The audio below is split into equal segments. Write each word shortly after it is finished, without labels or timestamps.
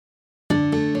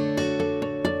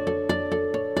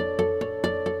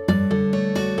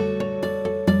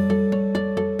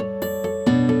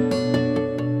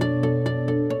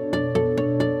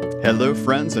Hello,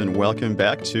 friends, and welcome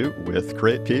back to With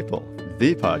Great People,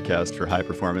 the podcast for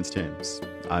high-performance teams.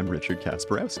 I'm Richard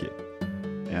Kasparowski,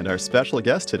 and our special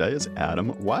guest today is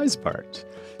Adam Weisbart.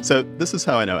 So this is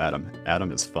how I know Adam.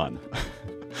 Adam is fun.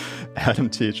 Adam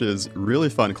teaches really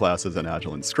fun classes in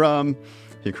Agile and Scrum.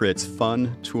 He creates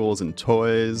fun tools and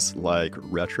toys like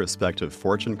retrospective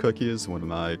fortune cookies, one of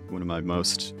my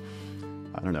most,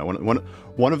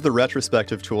 one of the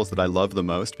retrospective tools that I love the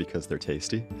most because they're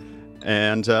tasty.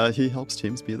 And he helps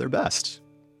teams be their best.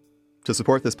 To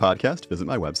support this podcast, visit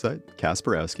my website,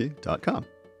 kasparowski.com.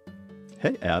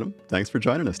 Hey, Adam, thanks for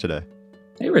joining us today.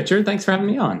 Hey, Richard, thanks for having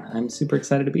me on. I'm super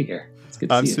excited to be here. It's good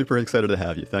to see you. I'm super excited to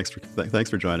have you. Thanks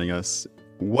for joining us.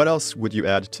 What else would you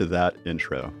add to that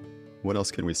intro? What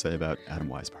else can we say about Adam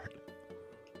Weisbart?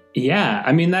 Yeah,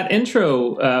 I mean, that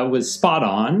intro was spot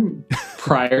on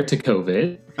prior to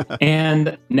COVID.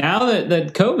 And now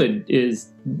that COVID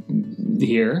is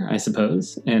here, I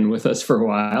suppose, and with us for a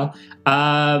while,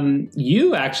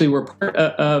 you actually were part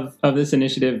of this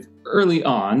initiative early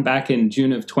on. Back in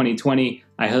June of 2020,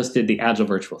 I hosted the Agile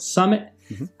Virtual Summit.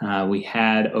 Mm-hmm. We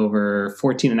had over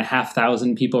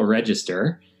 14,500 people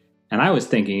register. And I was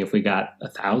thinking if we got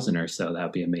 1,000 or so, that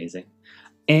would be amazing.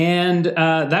 And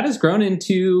that has grown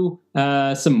into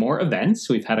some more events.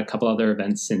 We've had a couple other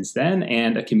events since then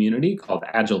and a community called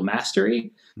Agile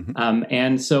Mastery. Mm-hmm.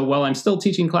 And so while I'm still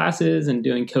teaching classes and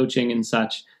doing coaching and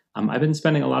such, I've been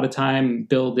spending a lot of time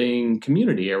building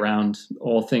community around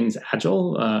all things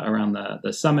Agile, around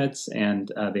the summits and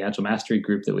the Agile Mastery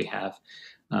group that we have.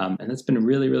 And it's been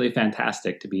really, really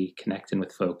fantastic to be connecting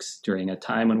with folks during a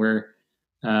time when we're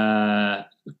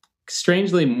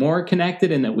strangely more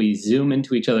connected in that we zoom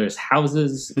into each other's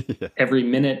houses every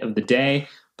minute of the day,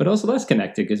 but also less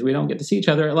connected because we don't get to see each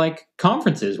other at like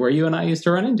conferences where you and I used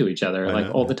to run into each other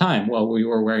all the time while we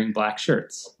were wearing black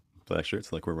shirts. Black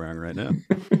shirts like we're wearing right now.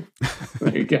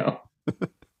 There you go.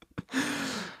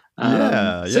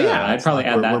 I'd probably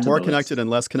add that. We're more connected and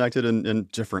less connected and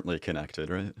differently connected,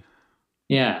 right?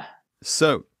 Yeah.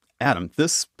 So, Adam,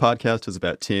 this podcast is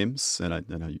about teams, and I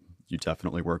know you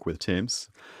definitely work with teams.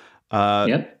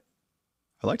 Yep.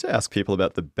 I like to ask people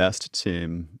about the best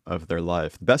team of their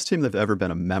life, the best team they've ever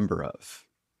been a member of,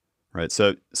 right?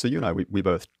 So you and I, we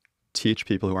both teach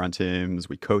people who are on teams,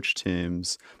 we coach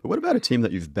teams, but what about a team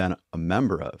that you've been a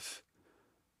member of?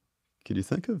 Could you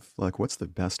think of like, what's the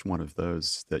best one of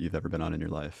those that you've ever been on in your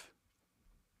life?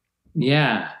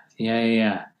 Yeah.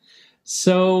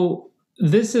 So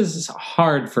this is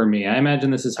hard for me. I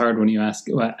imagine this is hard when you ask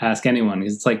anyone,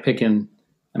 because it's like picking,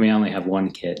 I only have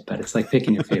one kid, but it's like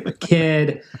picking your favorite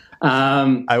kid.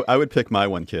 I would pick my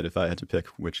one kid if I had to pick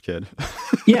which kid.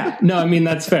 Yeah, no,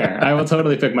 that's fair. I will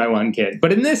totally pick my one kid.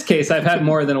 But in this case, I've had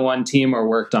more than one team or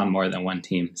worked on more than one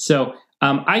team. So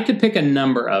I could pick a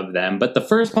number of them, but the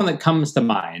first one that comes to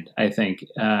mind, I think,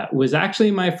 was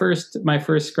actually my first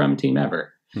Scrum team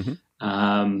ever.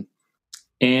 Mm-hmm.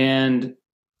 And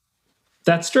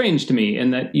that's strange to me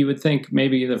in that you would think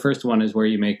maybe the first one is where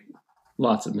you make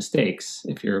lots of mistakes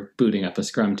if you're booting up a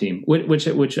Scrum team,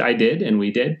 which I did and we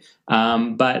did.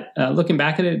 But looking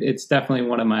back at it, it's definitely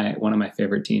one of my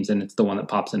favorite teams, and it's the one that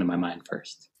pops into my mind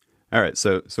first. All right.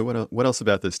 So what else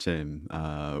about this team?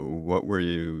 What were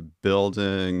you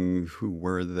building? Who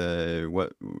were they?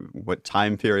 What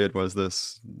time period was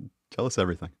this? Tell us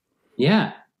everything.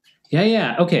 Yeah.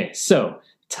 Okay. So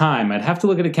time, I'd have to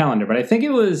look at a calendar, but I think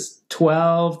it was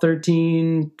 12,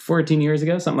 13, 14 years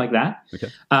ago, something like that.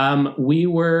 Okay. We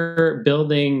were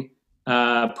building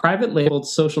private labeled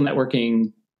social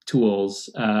networking tools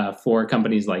for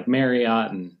companies like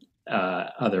Marriott and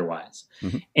otherwise.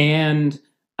 Mm-hmm. And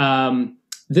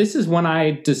this is when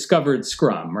I discovered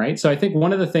Scrum, right? So I think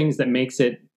one of the things that makes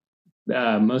it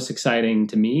most exciting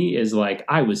to me is like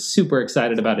I was super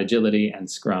excited about agility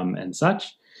and Scrum and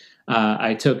such.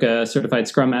 I took a certified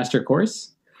Scrum Master course.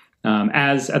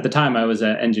 As at the time I was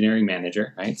an engineering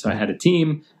manager, right? So I had a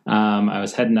team. I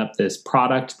was heading up this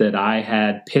product that I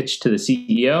had pitched to the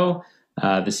CEO.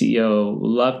 The CEO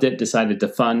loved it, decided to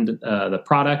fund the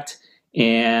product,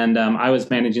 and I was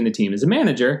managing the team as a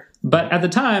manager. But at the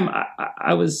time,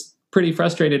 I was pretty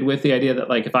frustrated with the idea that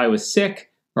like if I was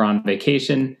sick or on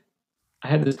vacation, I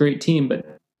had this great team,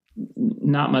 but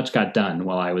not much got done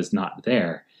while I was not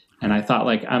there. And I thought,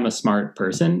 like, I'm a smart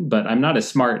person, but I'm not as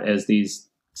smart as these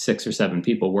 6 or 7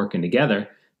 people working together.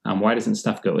 Why doesn't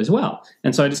stuff go as well?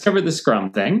 And so I discovered the Scrum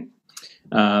thing,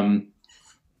 got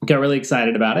really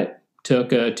excited about it,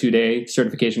 took a 2-day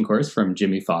certification course from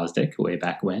Jimmy Fosdick way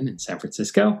back when in San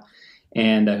Francisco,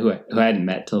 and who I hadn't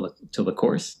met till the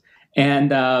course.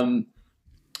 And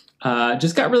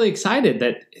just got really excited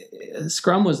that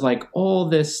Scrum was like all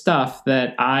this stuff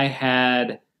that I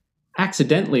had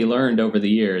accidentally learned over the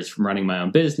years from running my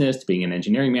own business to being an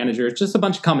engineering manager. It's just a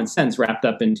bunch of common sense wrapped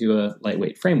up into a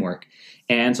lightweight framework.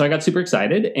 And so I got super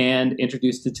excited and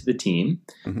introduced it to the team.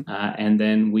 And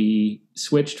then we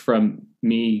switched from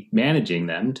me managing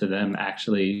them to them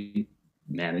actually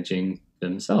managing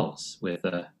themselves with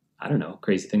a, I don't know,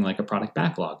 crazy thing like a product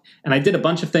backlog. And I did a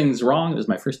bunch of things wrong. It was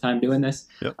my first time doing this.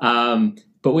 Yep.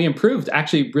 But we improved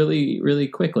actually really, really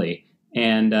quickly.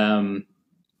 And,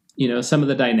 some of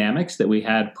the dynamics that we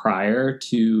had prior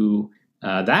to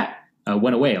that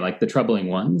went away, like the troubling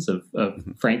ones of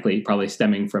frankly, probably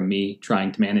stemming from me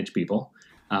trying to manage people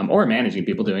or managing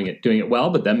people doing it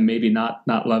well, but them maybe not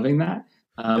loving that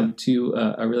to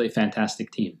a really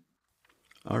fantastic team.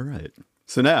 All right.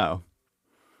 So now,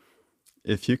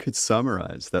 if you could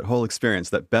summarize that whole experience,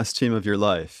 that best team of your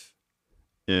life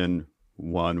in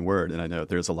one word, and I know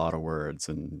there's a lot of words,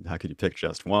 and how could you pick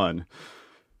just one?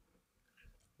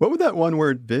 What would that one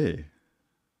word be?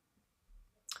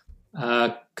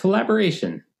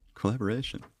 Collaboration.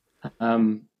 Collaboration.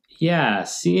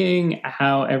 Seeing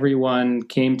how everyone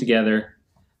came together,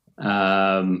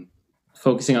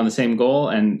 focusing on the same goal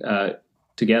and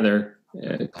together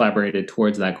collaborated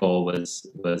towards that goal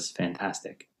was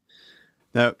fantastic.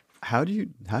 Now, how do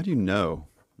you know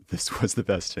this was the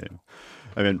best team?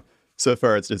 I mean, so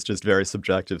far it's just very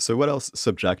subjective. So what else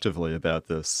subjectively about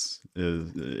this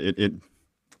is it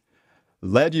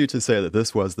led you to say that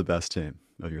this was the best team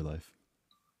of your life?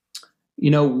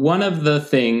 One of the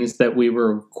things that we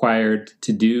were required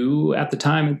to do at the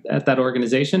time at that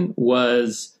organization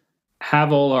was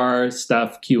have all our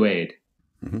stuff QA'd.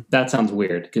 That sounds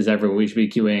weird because we should be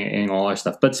QAing all our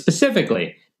stuff. But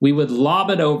specifically, we would lob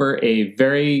it over a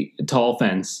very tall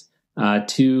fence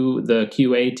to the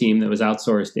QA team that was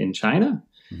outsourced in China.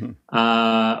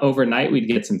 Overnight, we'd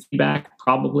get some feedback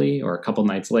probably, or a couple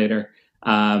nights later,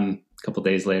 couple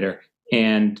days later.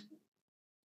 And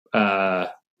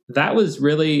that was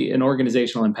really an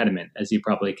organizational impediment, as you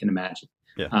probably can imagine.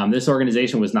 Yeah. This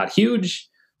organization was not huge,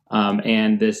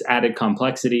 and this added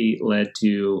complexity led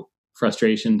to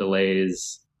frustration,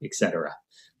 delays, etc.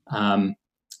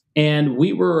 And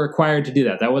we were required to do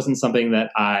that. That wasn't something that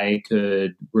I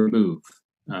could remove,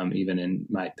 even in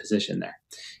my position there.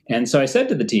 And so I said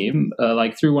to the team,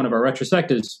 through one of our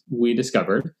retrospectives, we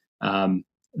discovered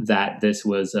that this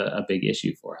was a big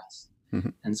issue for us.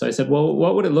 And so I said, well,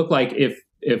 what would it look like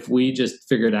if we just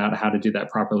figured out how to do that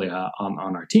properly on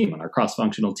our team, on our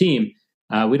cross-functional team?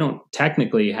 We don't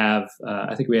technically have,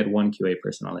 I think we had one QA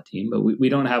person on the team, but we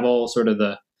don't have all sort of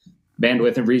the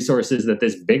bandwidth and resources that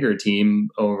this bigger team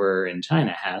over in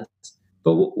China has.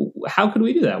 But how could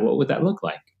we do that? What would that look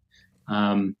like?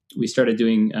 We started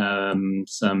doing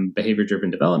some behavior-driven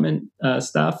development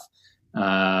stuff.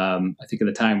 I think at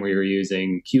the time we were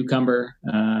using Cucumber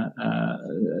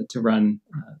to run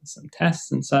some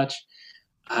tests and such.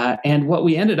 And what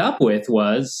we ended up with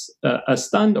was a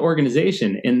stunned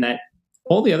organization in that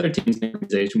all the other teams in the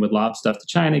organization would lob stuff to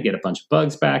China, get a bunch of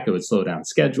bugs back. It would slow down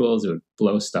schedules. It would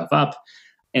blow stuff up.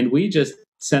 And we just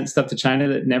sent stuff to China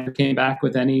that never came back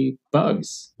with any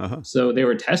bugs. So they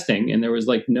were testing and there was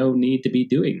no need to be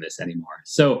doing this anymore.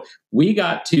 So we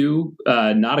got to,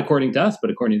 not according to us,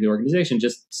 but according to the organization,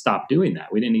 just stop doing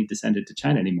that. We didn't need to send it to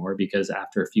China anymore because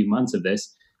after a few months of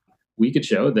this, we could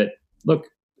show that, look,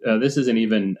 this isn't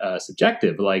even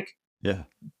subjective.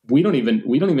 We don't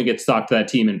even get to talk to that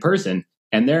team in person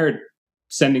and they're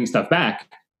sending stuff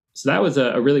back. So that was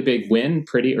a really big win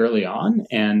pretty early on.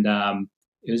 And,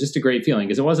 it was just a great feeling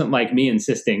because it wasn't like me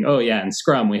insisting, oh yeah, in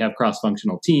Scrum, we have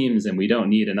cross-functional teams and we don't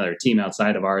need another team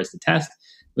outside of ours to test.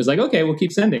 It was like, okay, we'll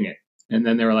keep sending it. And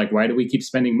then they were like, why do we keep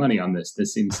spending money on this?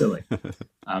 This seems silly. So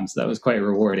that was quite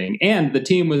rewarding. And the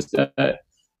team was,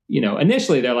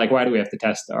 initially they're like, why do we have to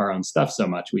test our own stuff so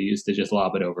much? We used to just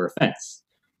lob it over a fence.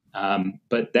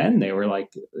 But then they were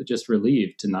just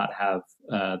relieved to not have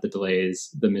the delays,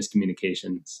 the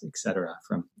miscommunications, etc.,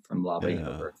 from lobbing it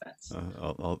over a fence.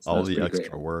 All the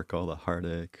extra work, all the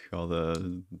heartache, all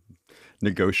the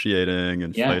negotiating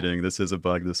and fighting. This is a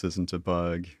bug. This isn't a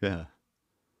bug.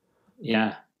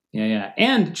 Yeah.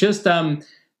 And just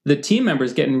the team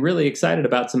members getting really excited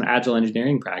about some agile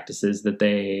engineering practices that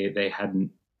they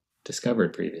hadn't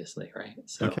discovered previously, right?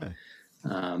 So, okay.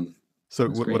 So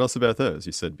what else about those?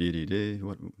 You said BDD.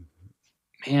 What?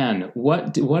 Man,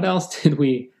 what else did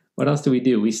we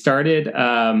do? We started.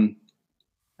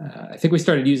 I think we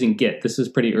started using Git. This was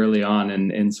pretty early on,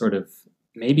 and sort of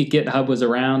maybe GitHub was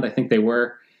around. I think they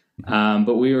were,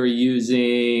 but we were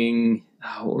using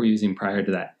what were we using prior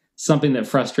to that? Something that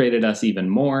frustrated us even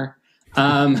more.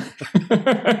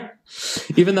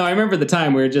 Even though I remember the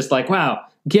time we were just like, wow,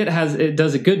 Git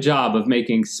does a good job of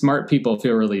making smart people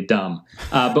feel really dumb.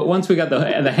 But once we got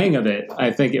the hang of it,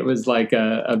 I think it was like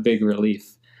a big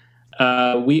relief.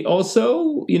 We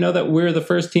also, that we're the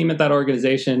first team at that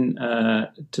organization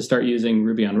to start using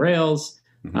Ruby on Rails.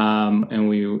 And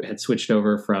we had switched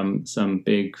over from some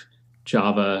big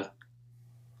Java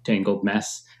tangled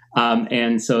mess.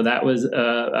 And so that was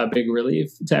a big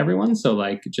relief to everyone. So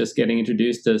like just getting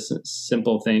introduced to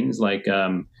simple things like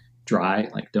dry,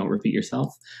 like don't repeat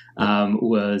yourself,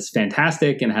 was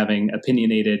fantastic. And having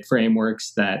opinionated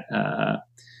frameworks that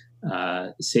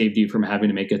saved you from having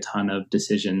to make a ton of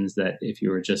decisions that if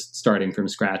you were just starting from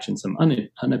scratch in some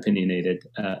unopinionated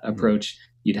approach,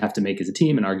 you'd have to make as a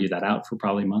team and argue that out for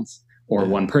probably months, or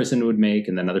one person would make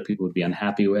and then other people would be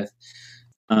unhappy with.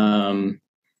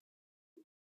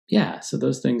 So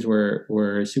those things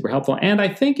were super helpful. And I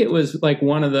think it was like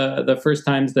one of the first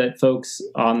times that folks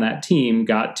on that team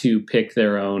got to pick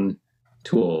their own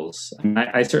tools.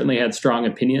 I certainly had strong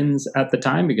opinions at the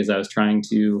time because I was trying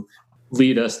to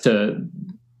lead us to,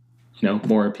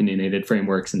 more opinionated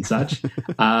frameworks and such.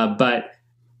 And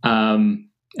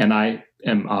I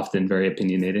am often very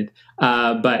opinionated.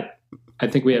 But I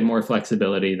think we had more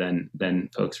flexibility than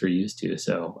folks were used to.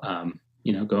 So,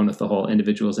 going with the whole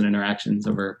individuals and interactions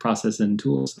over process and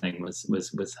tools thing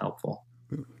was helpful.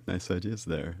 Ooh, nice ideas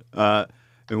there.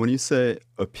 And when you say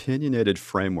opinionated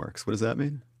frameworks, what does that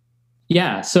mean?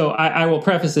 Yeah, so I will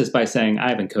preface this by saying I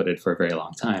haven't coded for a very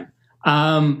long time.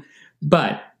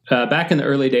 But back in the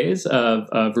early days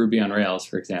of Ruby on Rails,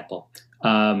 for example,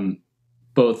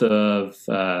 both of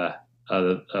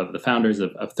the founders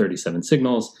of 37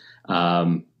 Signals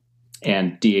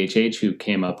and DHH, who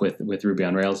came up with Ruby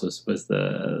on Rails, was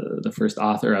the first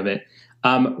author of it,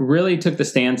 really took the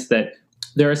stance that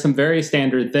there are some very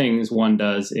standard things one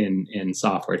does in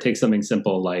software. It takes something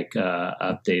simple like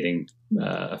updating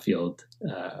a field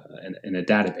in a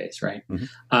database, right?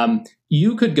 Mm-hmm.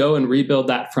 You could go and rebuild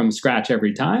that from scratch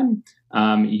every time.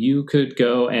 You could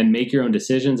go and make your own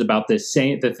decisions about the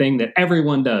thing that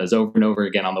everyone does over and over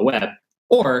again on the web,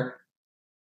 or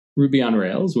Ruby on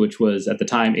Rails, which was at the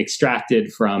time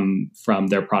extracted from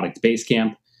their product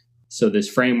Basecamp. So this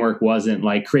framework wasn't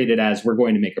like created as we're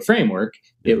going to make a framework.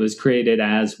 It was created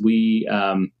as we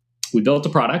built a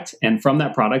product, and from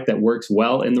that product that works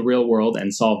well in the real world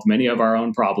and solved many of our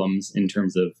own problems in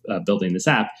terms of building this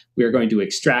app, we are going to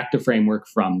extract a framework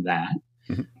from that.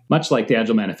 Mm-hmm. Much like the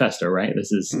Agile Manifesto, right?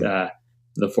 This is the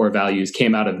 4 values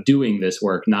came out of doing this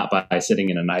work, not by sitting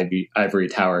in an ivory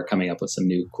tower coming up with some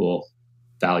new cool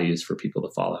values for people to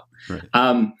follow. Right.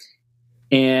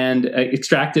 And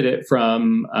extracted it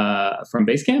from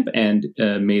Basecamp and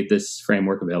made this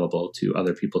framework available to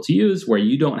other people to use, where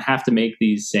you don't have to make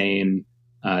these same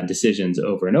decisions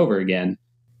over and over again.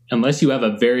 Unless you have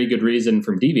a very good reason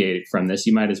from deviating from this,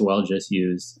 you might as well just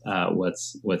use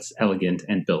what's elegant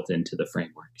and built into the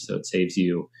framework. So it saves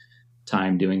you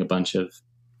time doing a bunch of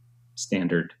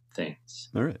standard things.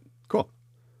 All right, cool.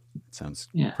 Sounds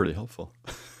pretty helpful.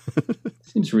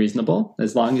 Seems reasonable,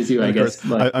 as long as you, I guess,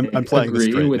 I'm playing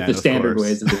agree with man, the standard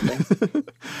ways of doing things.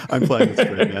 I'm playing this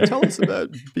straight man. Tell us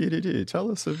about BDD.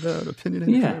 Tell us about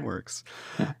opinionated frameworks.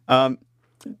 Yeah.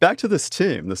 Back to this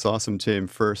team, this awesome team,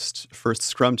 first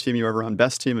Scrum team you ever on,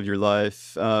 best team of your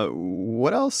life.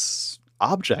 What else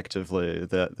objectively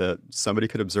that somebody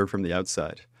could observe from the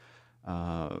outside?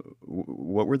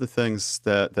 What were the things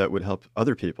that would help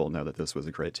other people know that this was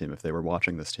a great team if they were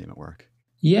watching this team at work?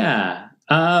 Yeah.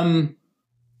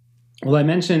 Well, I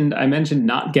mentioned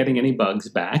not getting any bugs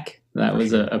back. That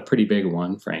was a pretty big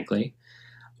one, frankly.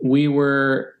 We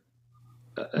were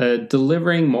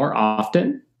delivering more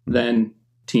often than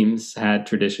teams had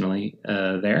traditionally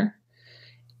there.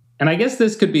 And I guess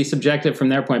this could be subjective from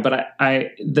their point, but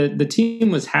the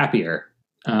team was happier.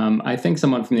 I think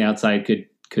someone from the outside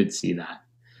could see that.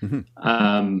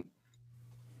 Mm-hmm.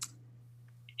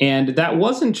 And that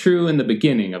wasn't true in the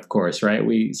beginning, of course, right?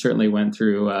 We certainly went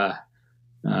through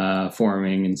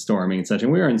forming and storming and such,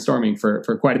 and we were in storming for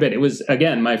quite a bit. It was,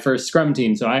 again, my first Scrum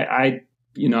team. So I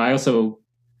also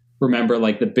remember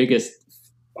like the biggest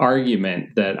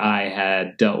argument that I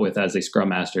had dealt with as a Scrum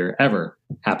Master ever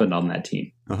happened on that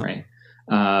team, right?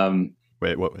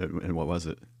 Wait, what was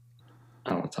it?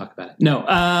 I don't want to talk about it. No.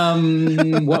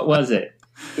 What was it?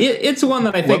 It's one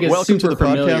that I think is welcome super to the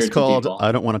familiar podcast to called people.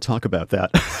 I Don't Want to Talk About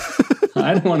That.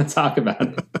 I don't want to talk about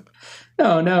it.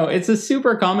 No, it's a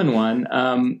super common one.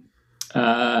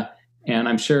 And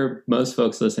I'm sure most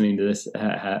folks listening to this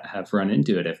have run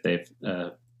into it if they've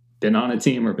been on a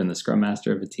team or been the Scrum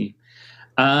Master of a team.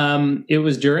 It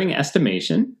was during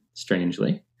estimation,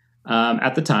 strangely.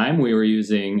 At the time, we were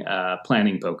using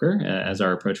Planning Poker as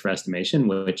our approach for estimation,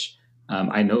 which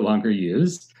I no longer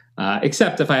use,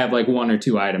 except if I have like one or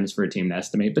two items for a team to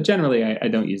estimate. But generally, I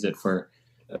don't use it for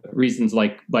reasons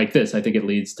like this. I think it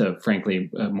leads to, frankly,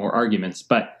 more arguments.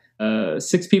 But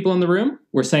 6 people in the room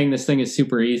were saying this thing is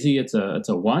super easy. It's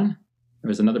a 1. There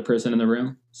was another person in the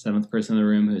room, 7th person in the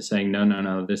room, who's saying,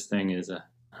 no, this thing is a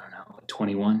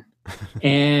 21.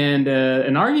 And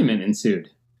an argument ensued.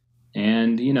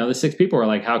 And, the 6 people were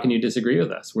like, how can you disagree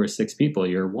with us? We're 6 people.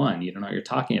 You're 1. You don't know what you're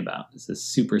talking about. This is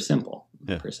super simple.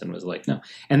 Yeah. The person was like, no.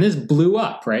 And this blew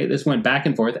up, right? This went back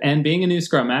and forth. And being a new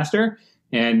Scrum Master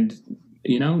and,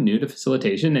 new to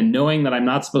facilitation and knowing that I'm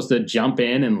not supposed to jump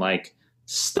in and like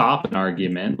stop an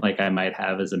argument like I might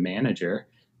have as a manager.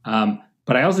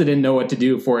 But I also didn't know what to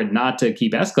do for it not to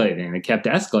keep escalating. And it kept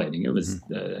escalating. It was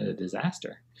a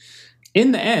disaster.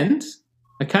 In the end,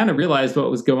 I kind of realized what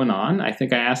was going on. I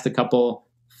think I asked a couple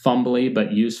fumbly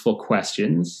but useful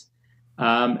questions.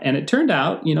 And it turned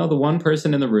out, the one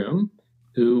person in the room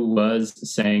who was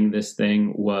saying this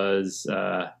thing was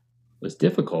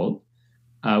difficult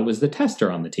was the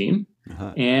tester on the team.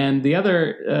 Uh-huh. And the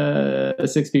other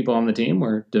 6 people on the team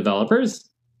were developers.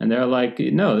 And they're like,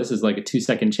 no, this is like a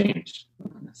 2-second change.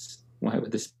 Why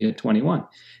would this be a 21?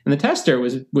 And the tester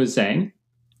was saying,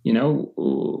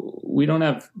 we don't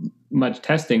have much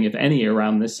testing, if any,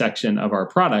 around this section of our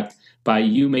product. By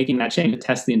you making that change to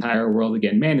test the entire world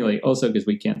again manually, also because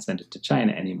we can't send it to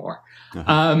China anymore.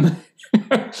 Uh-huh.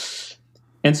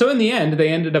 And so in the end, they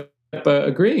ended up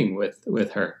agreeing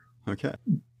with her. Okay.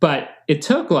 But it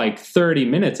took like 30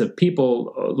 minutes of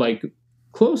people like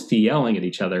close to yelling at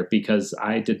each other because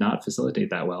I did not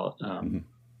facilitate that well.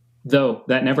 Though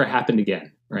that never happened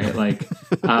again, right? Like,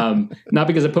 not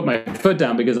because I put my foot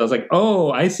down, because I was like,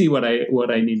 oh, I see what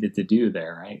I needed to do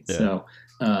there, right? Yeah. So,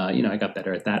 I got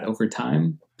better at that over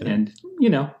time. Yeah. And,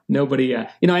 nobody, I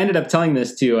ended up telling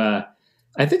this to,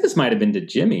 I think this might have been to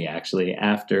Jimmy, actually,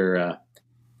 after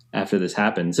this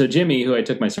happened. So Jimmy, who I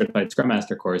took my certified Scrum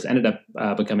Master course, ended up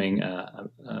becoming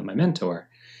my mentor.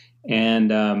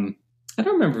 And I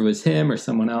don't remember if it was him or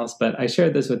someone else, but I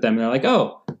shared this with them. And they're like,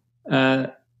 oh,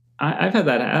 I've had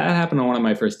that happen on one of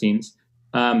my first teams.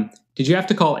 Did you have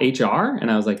to call HR? And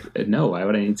I was like, no, why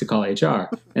would I need to call HR?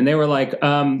 And they were like,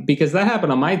 because that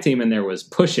happened on my team and there was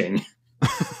pushing.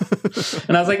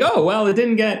 And I was like, oh, well,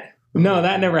 no,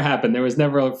 that never happened. There was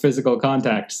never a physical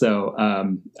contact. So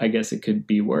I guess it could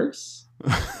be worse.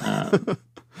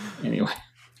 Anyway.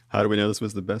 How do we know this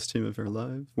was the best team of our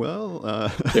lives?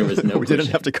 Well, there was no we didn't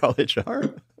have to call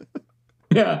HR.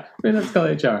 Yeah, we didn't have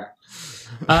to call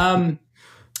HR.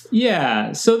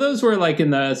 Yeah, so those were like in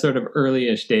the sort of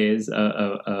early-ish days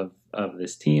of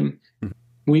this team.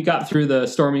 We got through the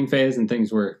storming phase and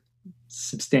things were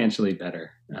substantially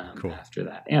better after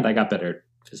that. And I got better at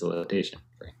facilitation.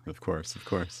 Of course.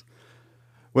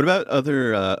 What about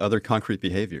other concrete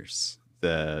behaviors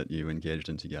that you engaged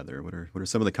in together? What are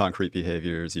some of the concrete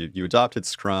behaviors? You adopted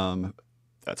Scrum.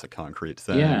 That's a concrete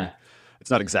thing. Yeah. It's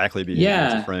not exactly behavior,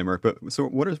 it's a framework. But so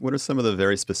what are some of the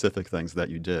very specific things that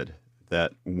you did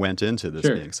that went into this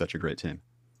being such a great team?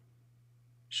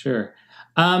 Sure.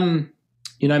 I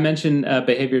mentioned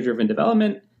behavior-driven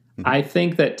development. Mm-hmm. I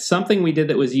think that something we did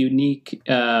that was unique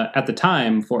at the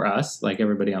time for us, like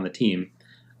everybody on the team,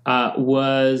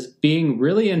 was being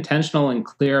really intentional and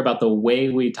clear about the way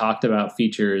we talked about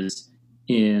features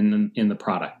in the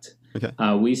product. Okay.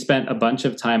 We spent a bunch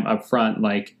of time up front,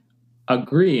 like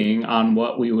agreeing on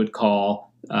what we would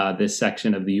call this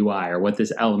section of the UI or what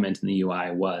this element in the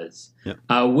UI was,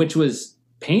 which was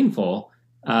painful.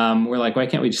 We're like, why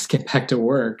can't we just get back to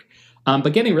work?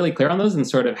 But getting really clear on those and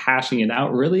sort of hashing it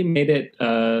out really made it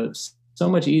so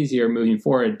much easier moving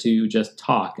forward to just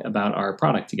talk about our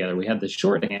product together. We had the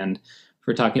shorthand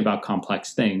for talking about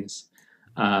complex things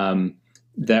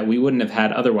that we wouldn't have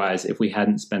had otherwise if we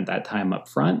hadn't spent that time up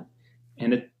front.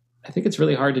 And I think it's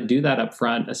really hard to do that up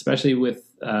front, especially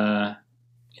with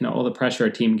all the pressure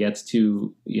a team gets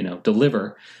to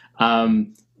deliver.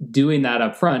 Doing that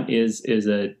up front is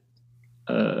a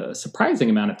surprising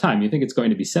amount of time. You think it's going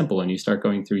to be simple, and you start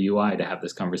going through UI to have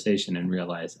this conversation and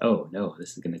realize, oh no,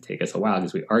 this is going to take us a while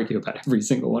because we argue about every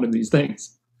single one of these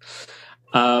things.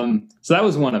 So that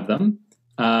was one of them.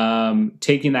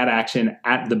 Taking that action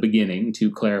at the beginning to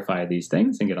clarify these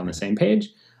things and get on the same page.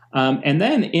 And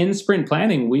then in sprint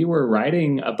planning, we were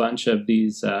writing a bunch of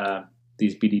these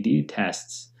BDD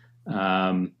tests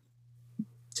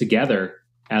together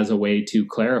as a way to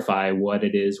clarify what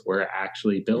it is we're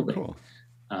actually building. Cool.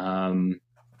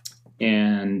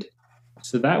 And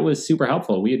so that was super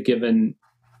helpful. We had given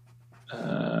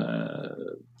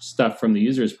stuff from the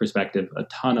user's perspective, a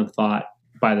ton of thought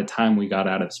by the time we got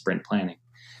out of sprint planning.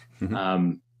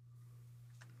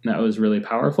 That was really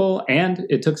powerful, and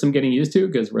it took some getting used to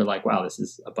because we're like, wow, this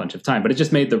is a bunch of time, but it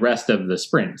just made the rest of the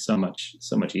sprint so much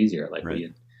easier. Like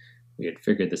we had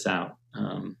figured this out.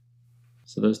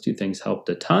 So those two things helped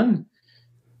a ton.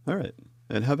 All right.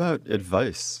 And how about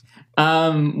advice?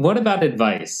 What about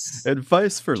advice?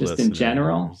 Advice for just listeners. In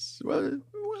general? Well,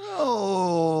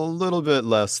 a little bit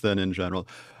less than in general.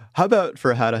 How about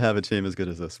for how to have a team as good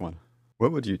as this one?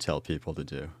 What would you tell people to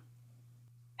do?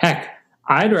 Heck,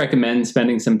 I'd recommend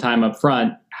spending some time up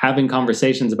front having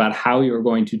conversations about how you're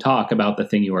going to talk about the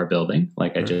thing you are building,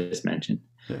 like I just mentioned.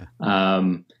 Yeah.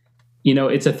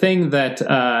 It's a thing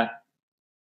that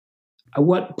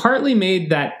what partly made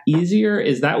that easier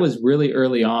is that was really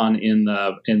early on in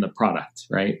the product,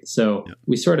 right? So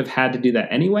we sort of had to do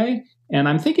that anyway. And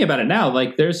I'm thinking about it now,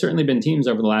 like there's certainly been teams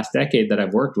over the last decade that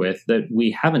I've worked with that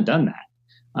we haven't done that.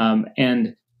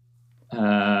 And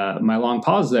my long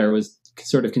pause there was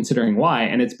sort of considering why.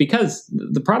 And it's because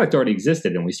the product already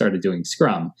existed and we started doing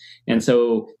Scrum. And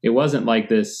so it wasn't like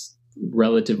this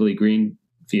relatively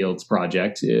greenfields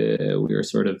project. We were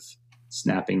sort of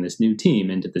snapping this new team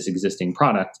into this existing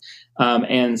product.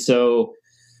 And so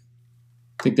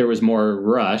I think there was more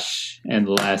rush and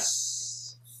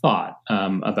less thought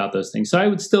about those things. So I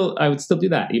would still do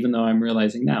that, even though I'm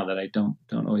realizing now that I don't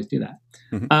always do that.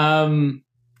 Mm-hmm.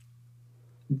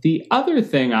 The other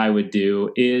thing I would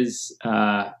do is,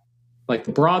 like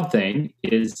the broad thing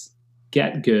is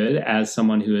get good as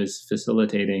someone who is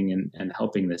facilitating and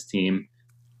helping this team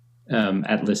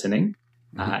at listening.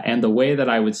 And the way that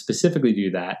I would specifically do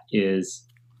that is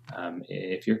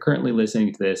if you're currently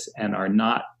listening to this and are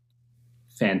not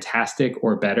fantastic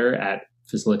or better at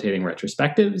facilitating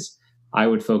retrospectives, I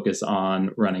would focus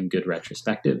on running good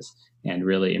retrospectives and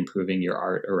really improving your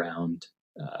art around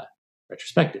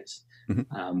retrospectives.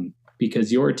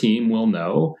 Because your team will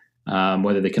know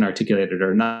whether they can articulate it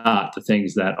or not, the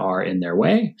things that are in their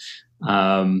way.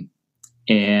 And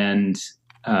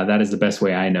that is the best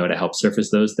way I know to help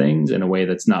surface those things in a way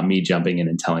that's not me jumping in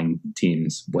and telling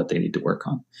teams what they need to work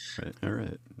on. Right. All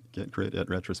right. Get great at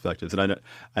retrospectives. And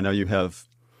I know you have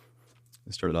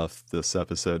started off this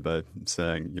episode by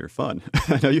saying you're fun.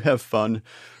 I know you have fun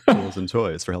tools and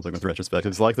toys for helping with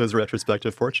retrospectives, like those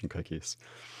retrospective fortune cookies.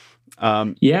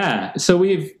 Yeah. So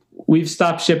we've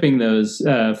stopped shipping those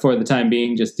for the time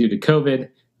being just due to COVID.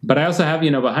 But I also have,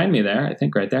 behind me there, I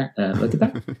think right there, look at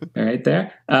that, right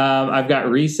there. I've got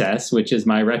Recess, which is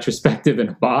my retrospective in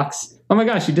a box. Oh my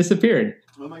gosh, you disappeared.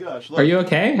 Oh my gosh. Look. Are you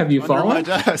okay? Have you fallen?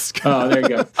 Under my desk. Oh, there you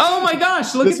go. Oh my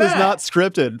gosh, look at that. This is not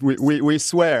scripted. We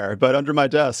swear, but under my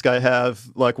desk, I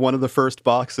have like one of the first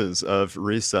boxes of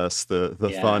Recess,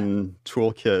 the fun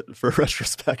toolkit for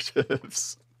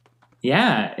retrospectives.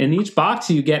 Yeah. In each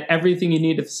box, you get everything you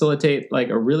need to facilitate like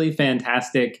a really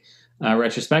fantastic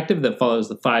retrospective that follows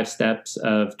the 5 steps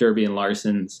of Derby and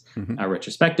Larson's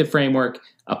retrospective framework,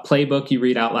 a playbook you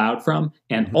read out loud from,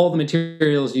 and all the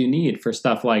materials you need for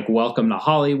stuff like Welcome to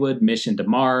Hollywood, Mission to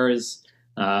Mars,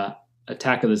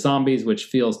 Attack of the Zombies, which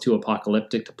feels too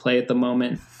apocalyptic to play at the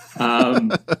moment.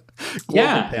 Global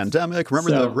pandemic.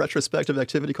 Remember the retrospective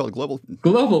activity called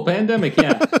Global Pandemic,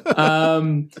 yeah.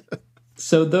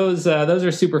 So those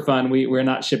are super fun. We're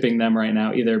not shipping them right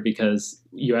now either because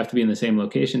you have to be in the same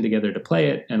location together to play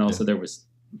it, and also there was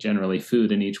generally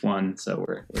food in each one, so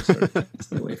we're sort of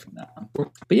stay away from that one.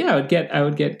 But yeah, I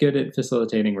would get good at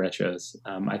facilitating retros.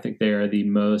 I think they are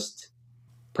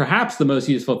perhaps the most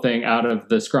useful thing out of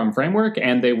the Scrum framework,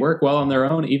 and they work well on their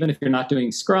own, even if you're not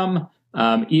doing Scrum.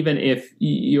 Even if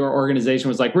your organization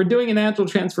was like, we're doing an agile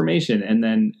transformation, and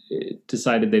then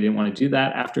decided they didn't want to do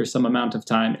that after some amount of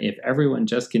time, if everyone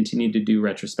just continued to do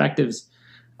retrospectives,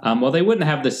 they wouldn't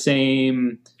have the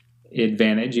same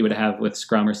advantage you would have with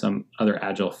Scrum or some other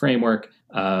agile framework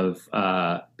of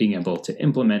being able to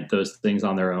implement those things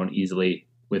on their own easily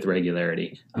with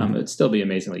regularity. It would still be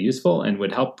amazingly useful and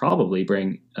would help probably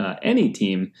bring any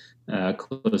team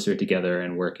closer together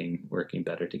and working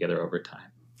better together over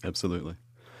time. Absolutely.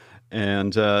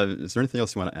 And is there anything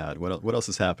else you want to add? What else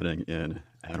is happening in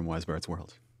Adam Weisbart's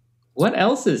world? What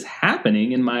else is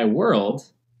happening in my world?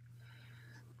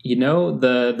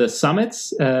 The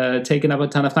summit's taken up a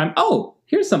ton of time. Oh,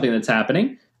 here's something that's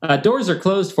happening. Doors are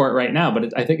closed for it right now,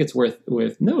 but I think it's worth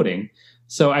noting.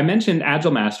 So I mentioned Agile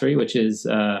Mastery, which is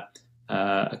a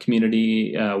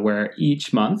community where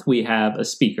each month we have a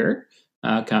speaker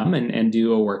come and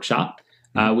do a workshop.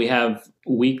 We have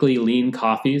weekly lean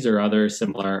coffees or other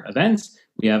similar events.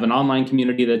 We have an online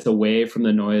community that's away from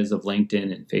the noise of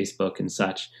LinkedIn and Facebook and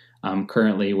such,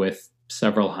 currently with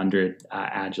several hundred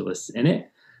Agilists in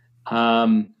it.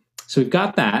 So we've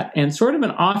got that, and sort of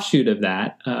an offshoot of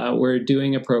that, we're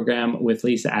doing a program with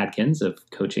Lisa Adkins of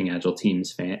Coaching Agile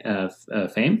Teams fame.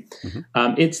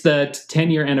 It's the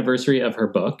 10-year anniversary of her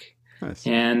book. Nice.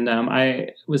 And I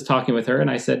was talking with her, and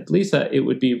I said, Lisa, it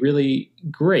would be really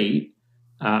great.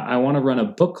 I want to run a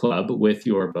book club with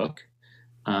your book.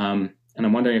 And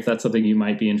I'm wondering if that's something you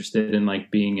might be interested in,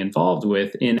 like being involved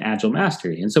with in Agile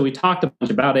Mastery. And so we talked a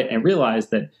bunch about it and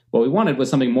realized that what we wanted was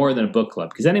something more than a book club,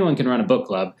 because anyone can run a book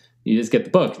club. You just get the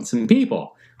book and some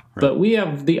people. Right. But we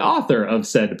have the author of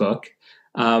said book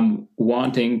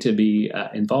wanting to be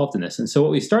involved in this. And so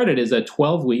what we started is a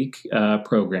 12-week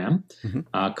program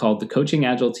called the Coaching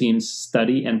Agile Teams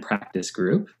Study and Practice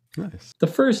Group. Nice. The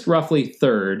first roughly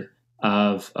third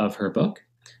of her book.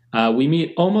 We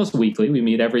meet almost weekly. We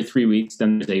meet every 3 weeks.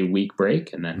 Then there's a week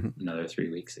break, and then another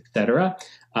 3 weeks, etc.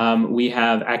 We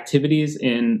have activities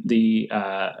in the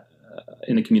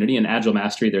community. In Agile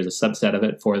Mastery, there's a subset of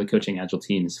it for the Coaching Agile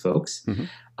Teams folks.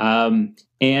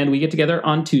 And we get together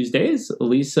on Tuesdays.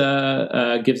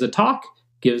 Lisa gives a talk,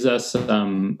 gives us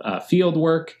some field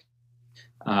work.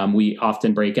 We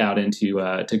often break out into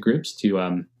to groups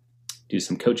to do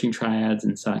some coaching triads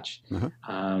and such.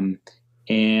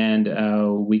 And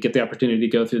we get the opportunity to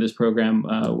go through this program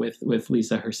with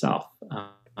Lisa herself.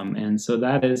 And so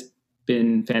that has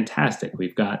been fantastic.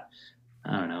 We've got,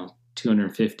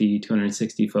 250,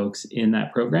 260 folks in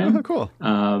that program. Oh, cool.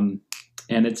 And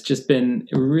it's just been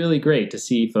really great to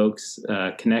see folks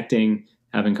connecting,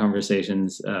 having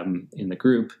conversations in the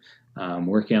group,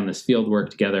 working on this field work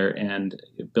together and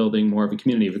building more of a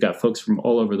community. We've got folks from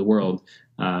all over the world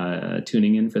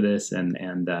tuning in for this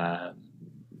and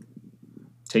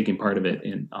taking part of it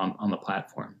on the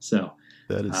platform. So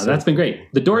that's been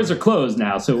great. The doors are closed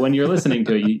now, so when you're listening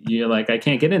to it, you're like, I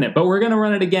can't get in it, but we're going to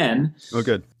run it again. Oh,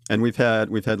 good. And we've had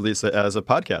Lisa as a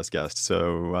podcast guest,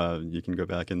 so you can go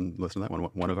back and listen to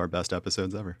that one of our best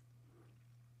episodes ever.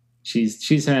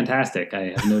 She's fantastic.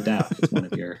 I have no doubt it's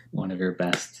one of your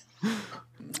best.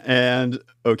 And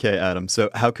okay, Adam. So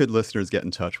how could listeners get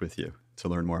in touch with you to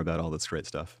learn more about all this great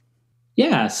stuff?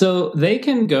 Yeah, so they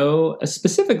can go,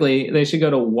 specifically, they should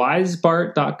go to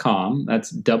wisebart.com.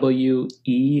 That's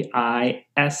WEIS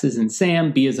as in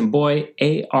Sam, B as in boy,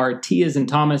 ART as in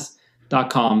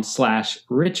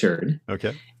Thomas.com/Richard.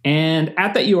 Okay. And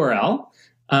at that URL,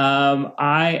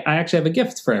 I actually have a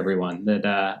gift for everyone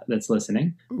that's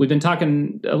listening. We've been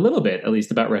talking a little bit, at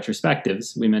least, about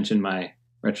retrospectives. We mentioned my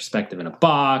retrospective in a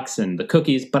box and the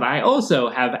cookies, but I also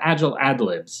have Agile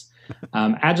Ad-Libs.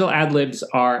 Agile Ad-Libs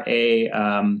are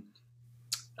do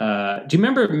you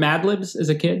remember Mad Libs as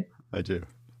a kid? I do.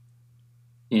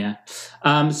 Yeah.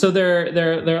 So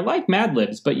they're like Mad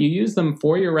Libs, but you use them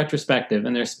for your retrospective,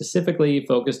 and they're specifically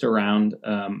focused around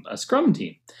a Scrum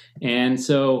team. And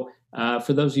so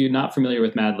for those of you not familiar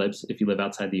with Mad Libs, if you live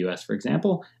outside the US, for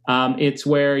example, it's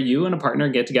where you and a partner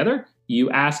get together, you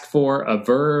ask for a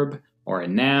verb or a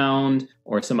noun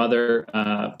or some other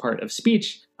part of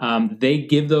speech. They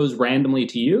give those randomly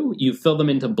to you. You fill them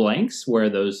into blanks where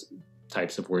those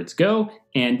types of words go,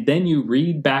 and then you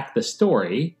read back the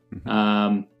story,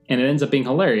 and it ends up being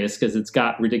hilarious because it's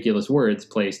got ridiculous words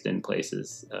placed in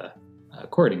places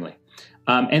accordingly.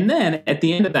 And then at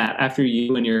the end of that, after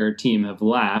you and your team have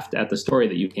laughed at the story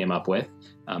that you came up with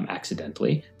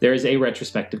accidentally, there's a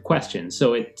retrospective question.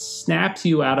 So it snaps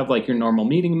you out of like your normal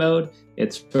meeting mode.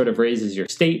 It sort of raises your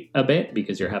state a bit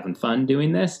because you're having fun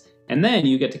doing this. And then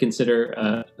you get to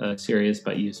consider a serious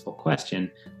but useful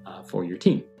question for your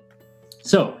team.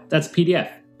 So that's a PDF.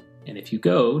 And if you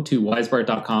go to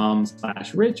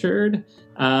wisebart.com/Richard,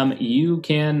 you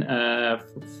can,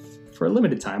 for a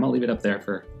limited time, I'll leave it up there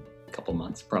for a couple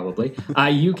months probably,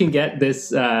 you can get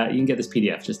this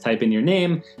PDF. Just type in your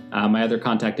name. My other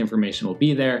contact information will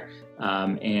be there.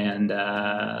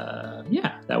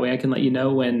 That way I can let you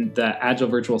know when the Agile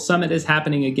Virtual Summit is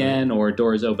happening again, or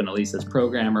doors open at Lisa's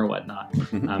program or whatnot.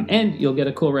 And you'll get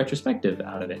a cool retrospective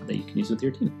out of it that you can use with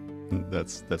your team.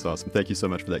 That's awesome. Thank you so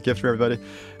much for that gift for everybody.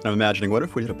 And I'm imagining, what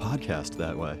if we did a podcast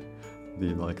that way?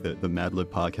 The Mad Lib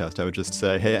podcast. I would just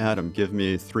say, hey, Adam, give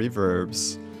me 3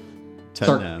 verbs,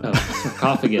 10 nouns.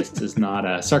 Sarcophagus is not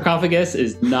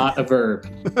a verb.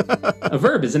 A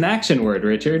verb is an action word,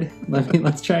 Richard.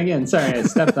 Let's try again. Sorry, I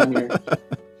stepped on your...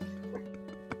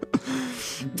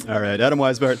 All right, Adam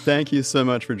Weisbart, thank you so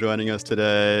much for joining us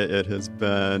today. It has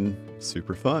been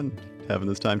super fun having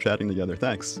this time chatting together.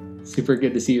 Thanks. Super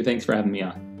good to see you. Thanks for having me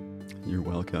on. You're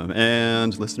welcome.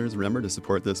 And listeners, remember to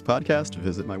support this podcast.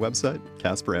 Visit my website,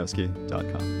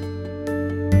 kasperowski.com.